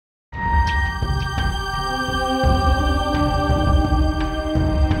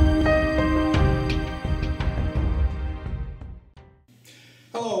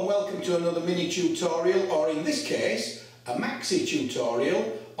another mini tutorial, or in this case a maxi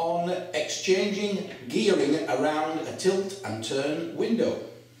tutorial on exchanging gearing around a tilt and turn window.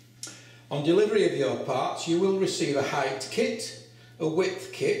 On delivery of your parts you will receive a height kit, a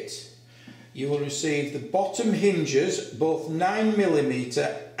width kit. You will receive the bottom hinges, both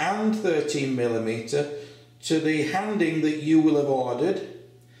 9mm and 13mm, to the handing that you will have ordered,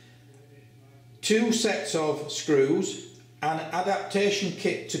 2 sets of screws, an adaptation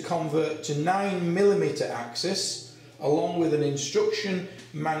kit to convert to 9mm axis, along with an instruction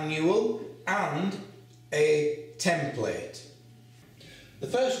manual and a template. The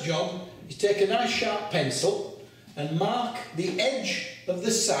first job is take a nice sharp pencil and mark the edge of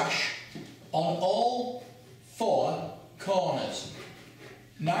the sash on all 4 corners,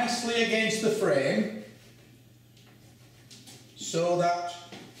 nicely against the frame, so that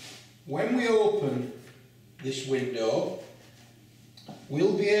when we open this window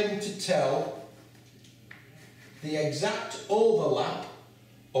we'll be able to tell the exact overlap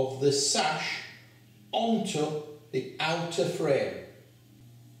of the sash onto the outer frame.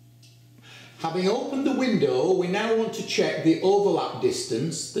 Having opened the window, we now want to check the overlap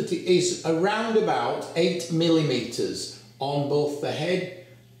distance, that it is around about 8mm on both the head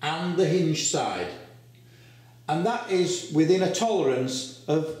and the hinge side. And that is within a tolerance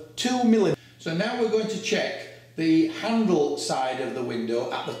of 2mm. So now we're going to check the handle side of the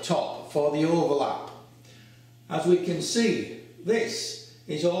window at the top for the overlap. As we can see, this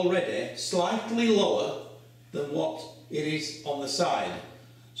is already slightly lower than what it is on the side.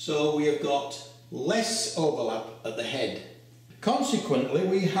 So we have got less overlap at the head. Consequently,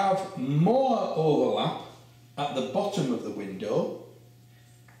 we have more overlap at the bottom of the window,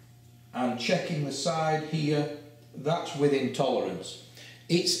 and checking the side here, that's within tolerance.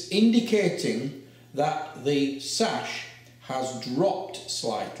 It's indicating that the sash has dropped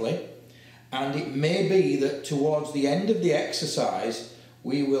slightly, and it may be that towards the end of the exercise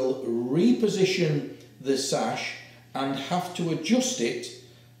we will reposition the sash and have to adjust it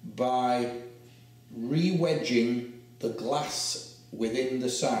by re-wedging the glass within the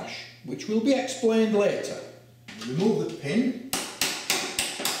sash, which will be explained later. Remove the pin,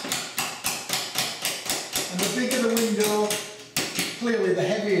 and the bigger the window, clearly the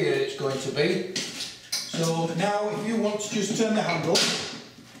heavier it's going to be. So now if you want to just turn the handle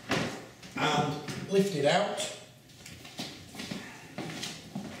and lift it out.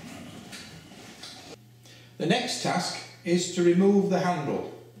 The next task is to remove the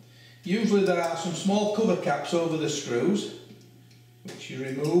handle. Usually there are some small cover caps over the screws, which you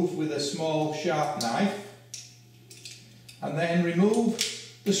remove with a small sharp knife, and then remove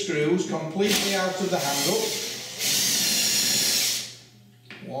the screws completely out of the handle.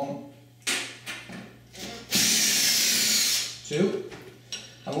 1, 2,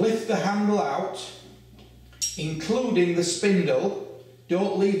 and lift the handle out, including the spindle.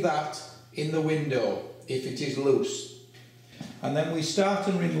 Don't leave that in the window if it is loose. And then we start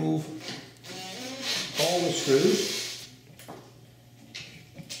and remove all the screws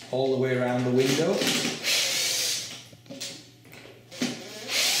all the way around the window.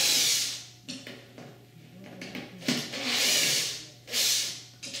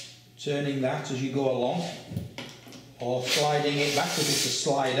 Turning that as you go along, or sliding it back if it's a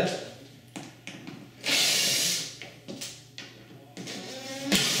slider.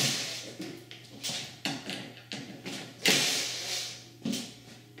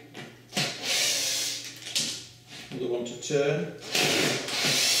 We want to turn,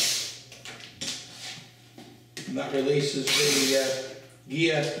 and that releases the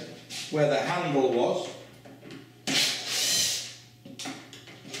gear where the handle was.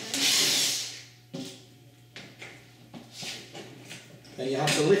 And you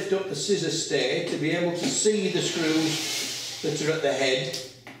have to lift up the scissor stay to be able to see the screws that are at the head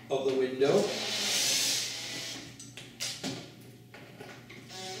of the window.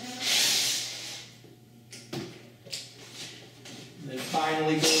 And then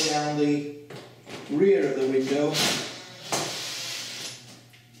finally go down the rear of the window,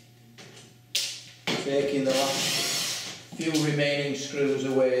 taking the last few remaining screws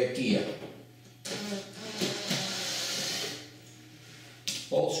away here.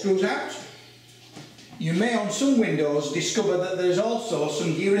 All screws out. You may on some windows discover that there's also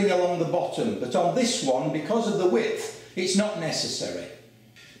some gearing along the bottom, but on this one, because of the width, it's not necessary.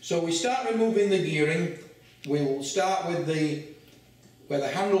 So we start removing the gearing. We'll start with where the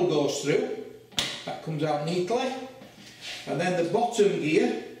handle goes through. That comes out neatly. And then the bottom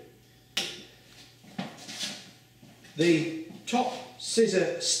gear, the top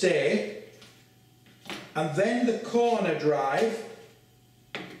scissor stay, and then the corner drive.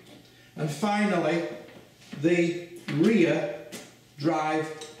 And finally, the rear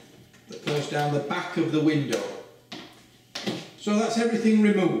drive that goes down the back of the window. So that's everything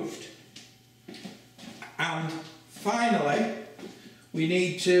removed. And finally, we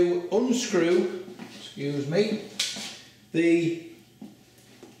need to unscrew, excuse me, the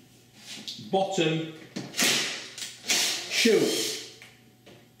bottom shoe.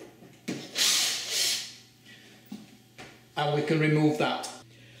 And we can remove that.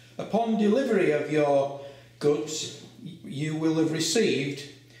 Upon delivery of your goods, you will have received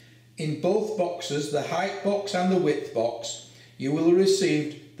in both boxes, the height box and the width box, you will have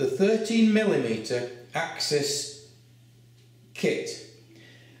received the 13mm axis kit.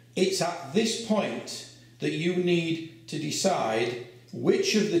 It's at this point that you need to decide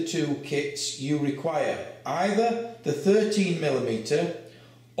which of the two kits you require, either the 13mm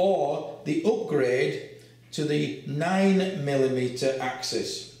or the upgrade to the 9mm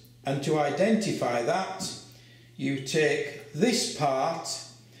axis. And to identify that, you take this part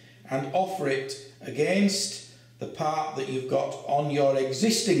and offer it against the part that you've got on your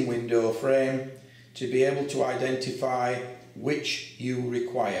existing window frame to be able to identify which you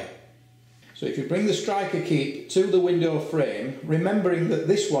require. So if you bring the striker keep to the window frame, remembering that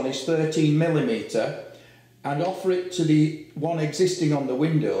this one is 13mm, and offer it to the one existing on the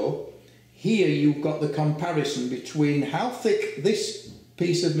window, here you've got the comparison between how thick this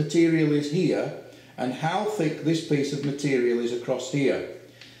piece of material is here and how thick this piece of material is across here.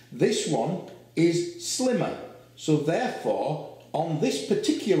 This one is slimmer, so therefore on this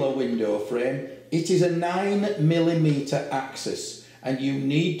particular window frame it is a 9mm axis, and you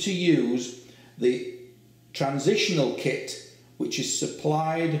need to use the transitional kit which is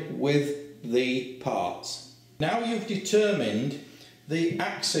supplied with the parts. Now you've determined the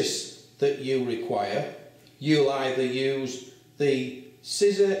axis that you require, you'll either use the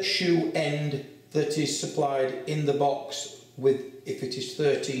scissor shoe end that is supplied in the box with, if it is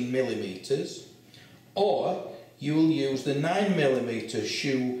 13mm, or you'll use the 9mm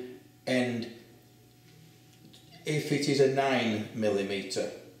shoe end if it is a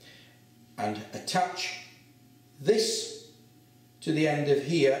 9mm, and attach this to the end of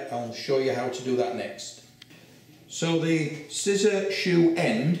here. I'll show you how to do that next. So the scissor shoe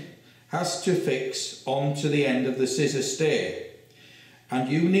end has to fix onto the end of the scissor stay, and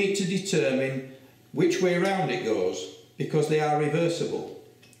you need to determine which way round it goes because they are reversible.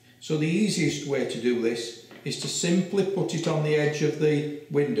 So the easiest way to do this is to simply put it on the edge of the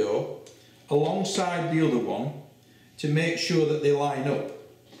window alongside the other one to make sure that they line up,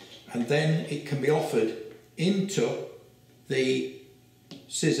 and then it can be offered into the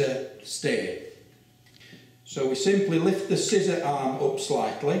scissor stay. So we simply lift the scissor arm up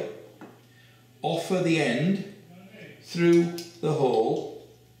slightly, offer the end through the hole,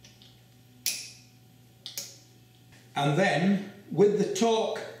 and then with the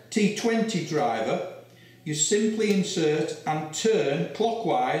torque T20 driver you simply insert and turn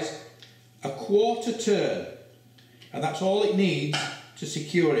clockwise a quarter turn, and that's all it needs to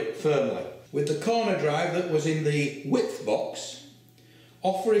secure it firmly. With the corner drive that was in the width box,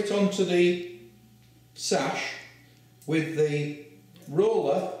 offer it onto the sash with the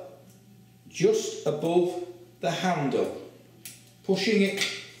roller just above the handle, pushing it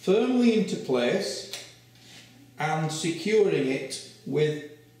firmly into place and securing it with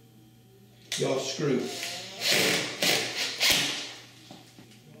your screw.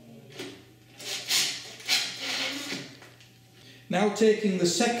 Now taking the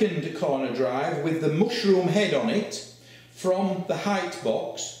second corner drive with the mushroom head on it from the height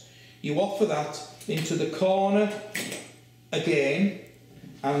box, you offer that into the corner again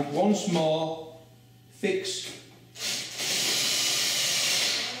and once more fix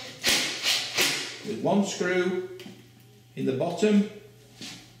with one screw in the bottom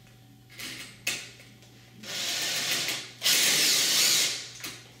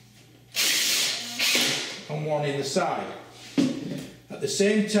and one in the side. At the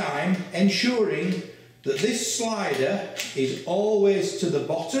same time, ensuring that this slider is always to the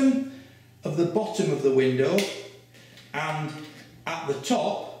bottom of the window and at the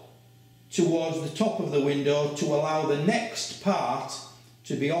top towards the top of the window to allow the next part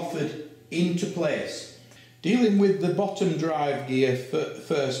to be offered into place. Dealing with the bottom drive gear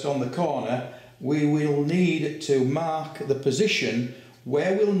first on the corner, we will need to mark the position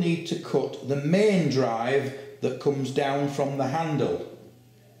where we'll need to cut the main drive that comes down from the handle.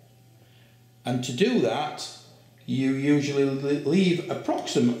 And to do that, you usually leave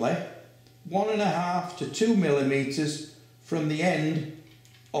approximately 1.5 to 2 millimeters from the end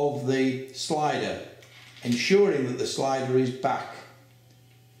of the slider, ensuring that the slider is back.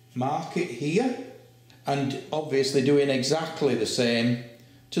 mark it here, and obviously doing exactly the same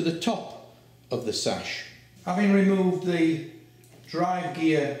to the top of the sash. Having removed the drive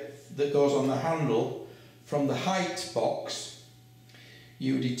gear that goes on the handle from the height box,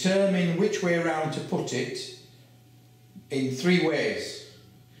 you determine which way around to put it in 3 ways.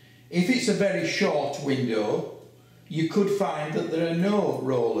 If it's a very short window, you could find that there are no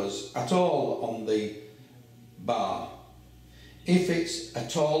rollers at all on the bar. If it's a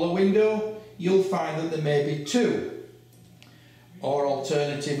taller window, you'll find that there may be 2, or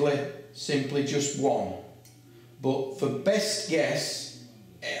alternatively simply just 1. But for best guess,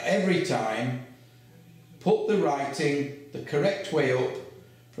 every time, put the writing the correct way up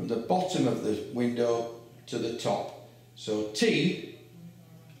from the bottom of the window to the top. So T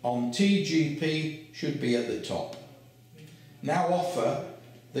on TGP should be at the top. Now offer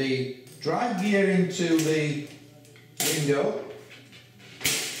the drive gear into the window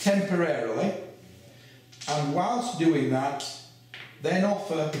temporarily, and whilst doing that, then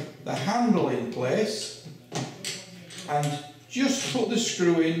offer the handle in place and just put the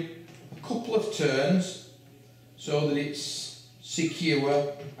screw in a couple of turns so that it's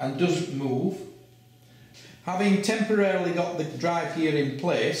secure and doesn't move. Having temporarily got the drive gear in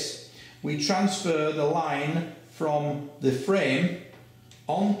place, we transfer the line from the frame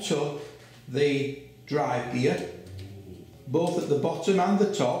onto the drive gear, both at the bottom and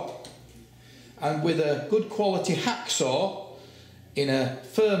the top, and with a good quality hacksaw in a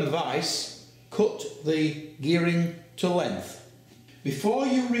firm vise, cut the gearing to length. Before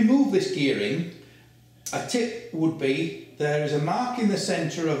you remove this gearing, a tip would be there is a mark in the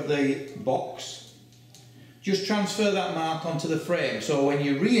centre of the box. Just transfer that mark onto the frame so when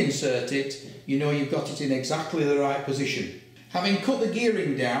you reinsert it, you know you've got it in exactly the right position. Having cut the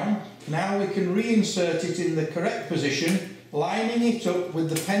gearing down, now we can reinsert it in the correct position, lining it up with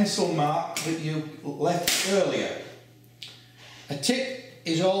the pencil mark that you left earlier. A tip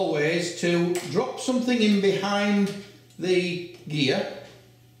is always to drop something in behind the gear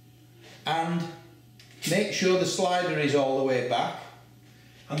and make sure the slider is all the way back,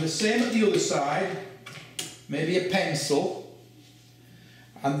 and the same at the other side, maybe a pencil,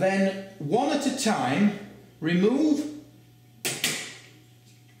 and then one at a time remove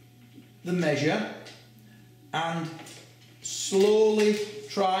the measure and slowly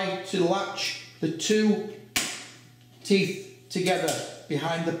try to latch the 2 teeth together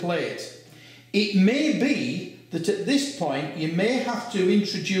behind the plate. It may be that at this point you may have to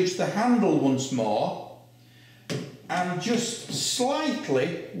introduce the handle once more and just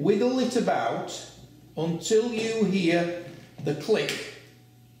slightly wiggle it about until you hear the click.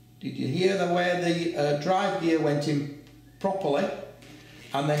 Did you hear the way the drive gear went in properly?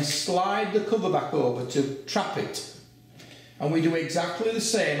 And then slide the cover back over to trap it. And we do exactly the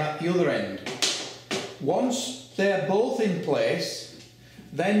same at the other end. Once they're both in place,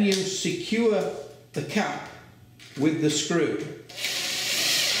 then you secure the cap with the screw.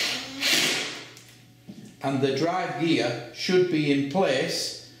 And the drive gear should be in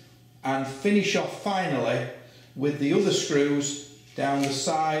place, and finish off finally with the other screws down the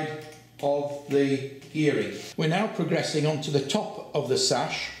side of the gearing. We're now progressing onto the top of the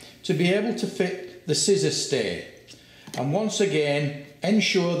sash to be able to fit the scissor stay. And once again,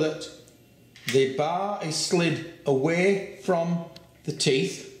 ensure that the bar is slid away from the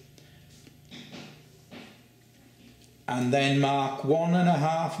teeth, and then mark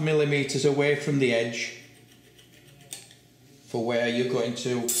 1.5 millimeters away from the edge for where you're going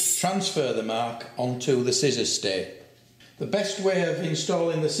to transfer the mark onto the scissor stay. The best way of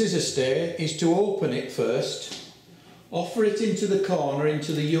installing the scissor stay is to open it first, offer it into the corner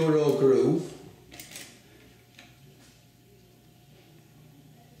into the Euro groove,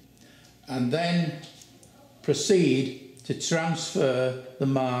 and then proceed to transfer the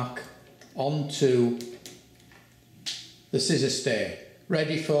mark onto the scissor stay,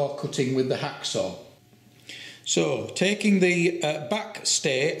 ready for cutting with the hacksaw. So, taking the back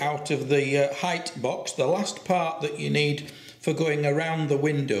stay out of the height box, the last part that you need for going around the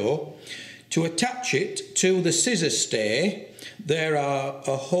window, to attach it to the scissor stay, there are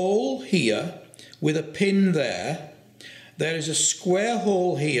a hole here with a pin there. There is a square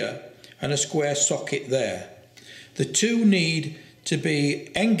hole here and a square socket there. The two need to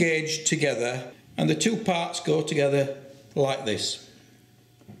be engaged together, and the two parts go together like this.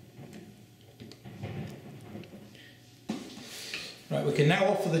 Right, we can now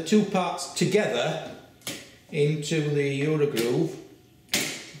offer the two parts together into the Euro groove.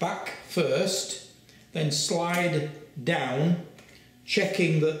 Back first, then slide down,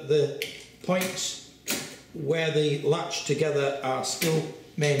 checking that the points where they latch together are still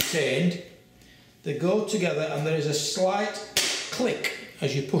maintained. They go together and there is a slight click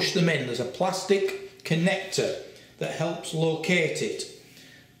as you push them in. There's a plastic connector that helps locate it.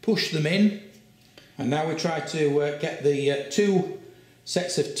 Push them in, and now we try to get the two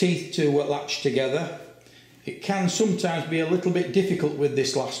sets of teeth to latch together. It can sometimes be a little bit difficult with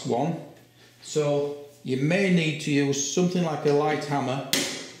this last one, so you may need to use something like a light hammer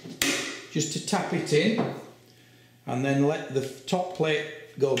just to tap it in, and then let the top plate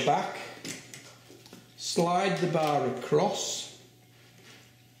go back, slide the bar across,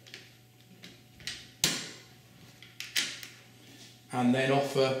 and then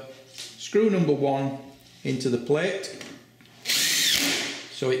offer screw number 1 into the plate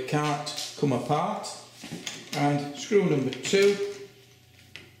so it can't come apart, and screw number 2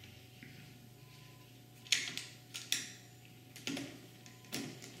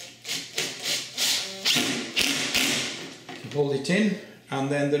 to hold it in. And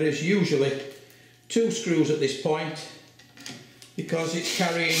then there is usually 2 screws at this point because it's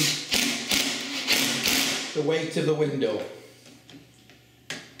carrying the weight of the window.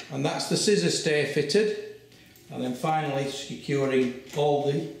 And that's the scissor stay fitted, and then finally securing all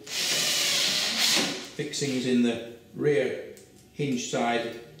the fixings in the rear hinge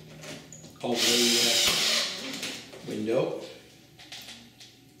side of the window.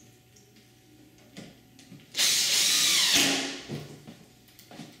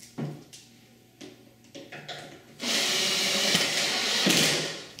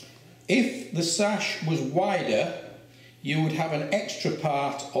 If the sash was wider, you would have an extra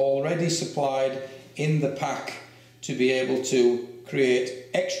part already supplied in the pack to be able to create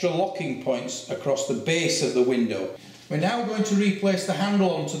extra locking points across the base of the window. We're now going to replace the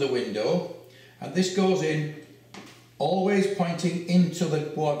handle onto the window, and this goes in always pointing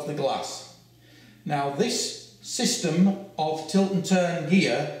towards the glass. Now this system of tilt and turn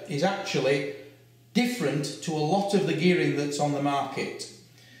gear is actually different to a lot of the gearing that's on the market.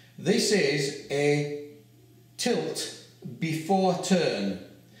 This is a tilt before turn.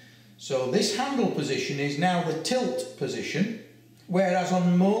 So this handle position is now the tilt position, whereas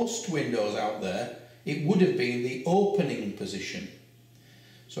on most windows out there it would have been the opening position.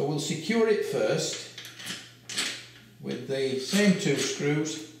 So we'll secure it first with the same 2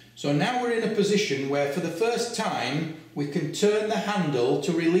 screws. So now we're in a position where for the first time we can turn the handle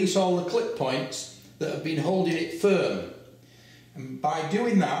to release all the clip points that have been holding it firm. And by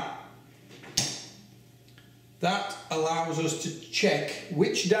doing that, that allows us to check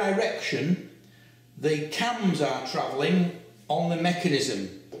which direction the cams are travelling on the mechanism.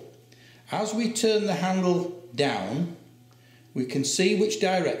 As we turn the handle down, we can see which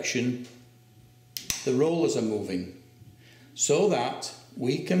direction the rollers are moving, so that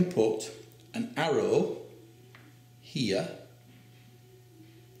we can put an arrow here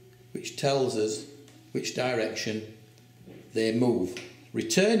which tells us which direction they move,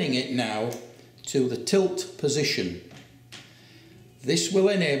 returning it now to the tilt position. This will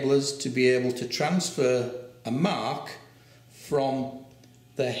enable us to be able to transfer a mark from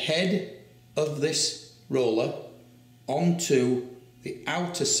the head of this roller onto the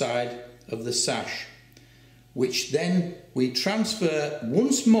outer side of the sash, which then we transfer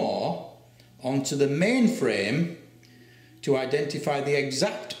once more onto the main frame to identify the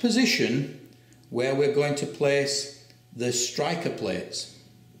exact position where we're going to place the striker plates.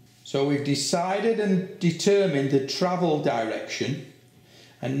 So we've decided and determined the travel direction,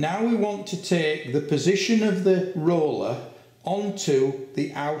 and now we want to take the position of the roller onto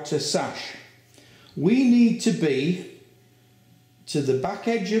the outer sash. We need to be to the back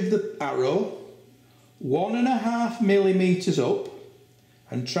edge of the arrow, 1.5 millimeters up,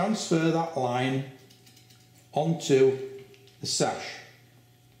 and transfer that line onto the sash.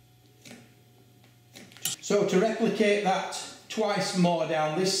 So to replicate that twice more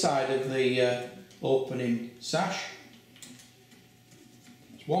down this side of the opening sash,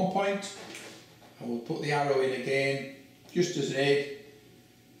 it's 1 point, and we'll put the arrow in again just as an aid,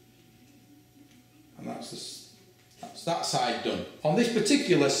 and that's that side done. On this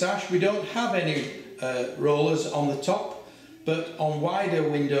particular sash we don't have any rollers on the top, but on wider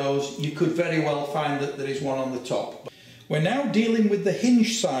windows you could very well find that there is one on the top. We're now dealing with the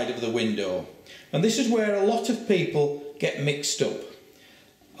hinge side of the window, and this is where a lot of people get mixed up.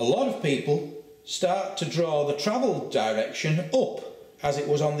 A lot of people start to draw the travel direction up as it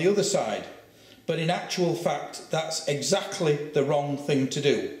was on the other side, but in actual fact that's exactly the wrong thing to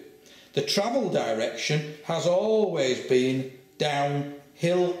do. The travel direction has always been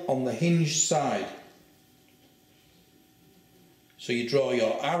downhill on the hinge side. So you draw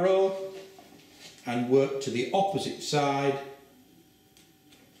your arrow and work to the opposite side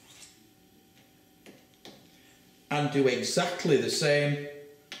and do exactly the same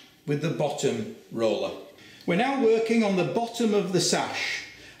with the bottom roller. We're now working on the bottom of the sash,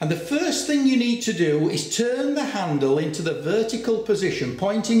 and the first thing you need to do is turn the handle into the vertical position,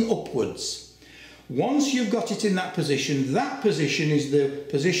 pointing upwards. Once you've got it in that position is the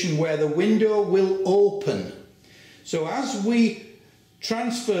position where the window will open. So as we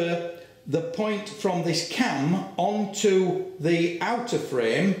transfer the point from this cam onto the outer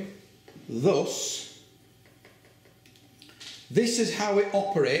frame, thus, this is how it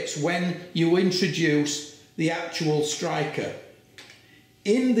operates when you introduce the actual striker.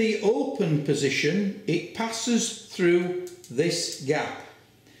 In the open position, it passes through this gap.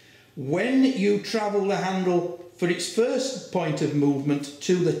 When you travel the handle for its first point of movement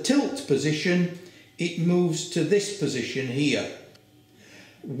to the tilt position, it moves to this position here.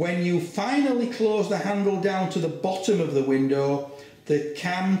 When you finally close the handle down to the bottom of the window, the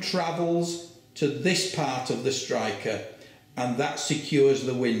cam travels to this part of the striker, and that secures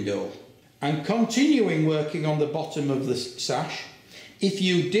the window. And continuing working on the bottom of the sash, if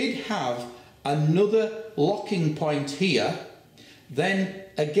you did have another locking point here, then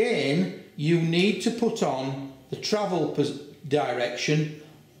again you need to put on the travel direction,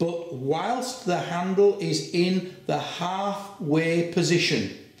 but whilst the handle is in the halfway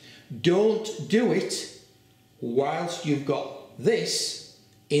position. Don't do it whilst you've got this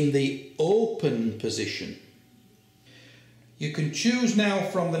in the open position. You can choose now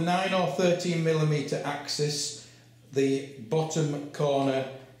from the 9 or 13mm axis the bottom corner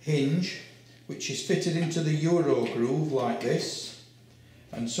hinge, which is fitted into the Euro groove like this,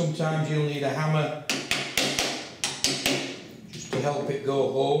 and sometimes you'll need a hammer just to help it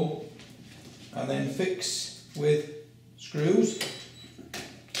go home, and then fix with screws.